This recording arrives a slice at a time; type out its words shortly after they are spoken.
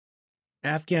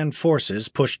Afghan forces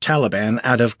push Taliban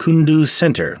out of Kunduz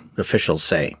center, officials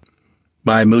say.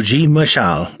 By Mujib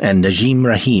Mashal and Najim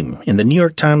Rahim in the New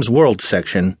York Times World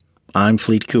section, I'm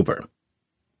Fleet Cooper.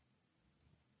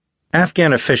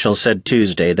 Afghan officials said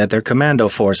Tuesday that their commando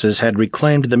forces had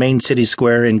reclaimed the main city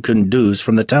square in Kunduz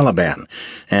from the Taliban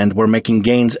and were making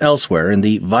gains elsewhere in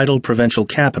the vital provincial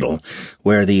capital,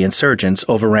 where the insurgents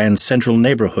overran central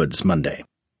neighborhoods Monday.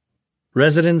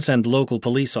 Residents and local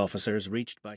police officers reached by